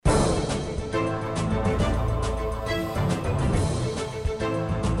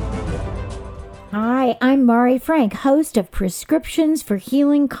I'm Mari Frank, host of Prescriptions for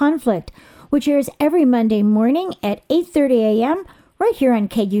Healing Conflict, which airs every Monday morning at 8:30 a.m. right here on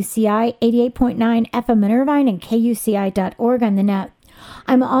KUCI 88.9 FM in Irvine and KUCI.org on the net.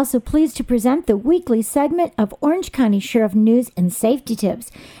 I'm also pleased to present the weekly segment of Orange County Sheriff News and Safety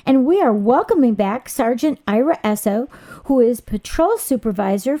Tips. And we are welcoming back Sergeant Ira Essoe, who is Patrol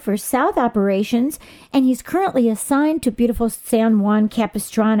Supervisor for South Operations, and he's currently assigned to beautiful San Juan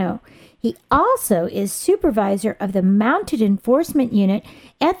Capistrano. He also is Supervisor of the Mounted Enforcement Unit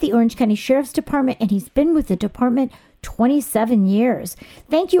at the Orange County Sheriff's Department, and he's been with the department 27 years.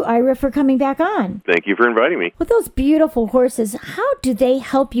 Thank you, Ira, for coming back on. Thank you for inviting me. With those beautiful horses, how do they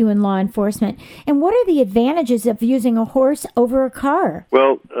help you in law enforcement? And what are the advantages of using a horse over a car?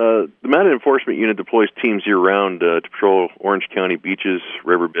 Well, the Mounted Enforcement Unit deploys teams year-round to patrol Orange County beaches,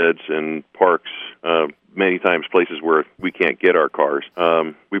 riverbeds, and parks, many times places where we can't get our cars.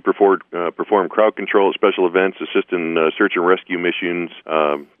 We perform crowd control at special events, assist in search and rescue missions,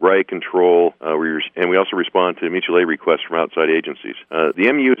 riot control, and we also respond to mutual aid requests from outside agencies.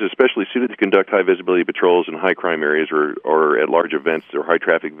 The MU is especially suited to conduct high-visibility patrols in high-crime areas or at large events or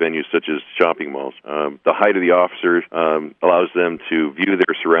high-traffic venues such as shopping malls. The height of the officers allows them to view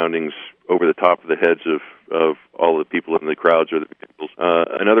their surroundings over the top of the heads of all the people in the crowds or the vehicles.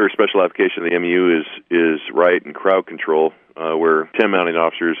 Another special application of the MU is riot and crowd control, where 10 mounting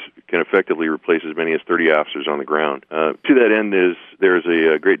officers can effectively replace as many as 30 officers on the ground. To that end, there's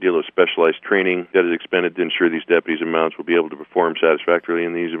a great deal of specialized training that is expended to ensure these deputies and mounts will be able to perform satisfactorily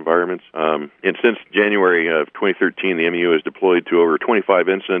in these environments. And since January of 2013, the MU has deployed to over 25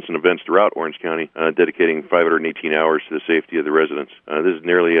 incidents and events throughout Orange County, dedicating 518 hours to the safety of the residents. This is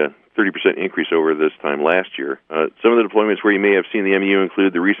nearly a 30% increase over this time last year. Some of the deployments where you may have seen the MU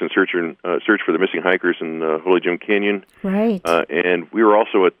include the recent search for the missing hikers in Holy Jim Canyon. Right. And we were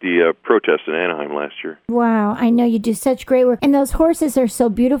also at the protest in Anaheim last year. Wow, I know you do such great work. And those horses are so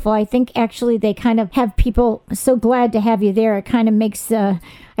beautiful. I think actually they kind of have people so glad to have you there. It kind of makes...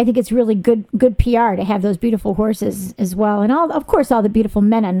 I think it's really good PR to have those beautiful horses as well, and of course all the beautiful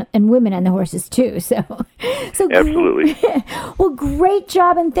men and women on the horses too. So absolutely. Well, great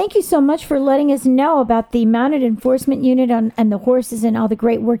job, and thank you so much for letting us know about the Mounted Enforcement Unit and the horses and all the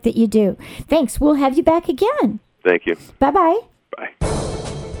great work that you do. Thanks. We'll have you back again. Thank you. Bye-bye.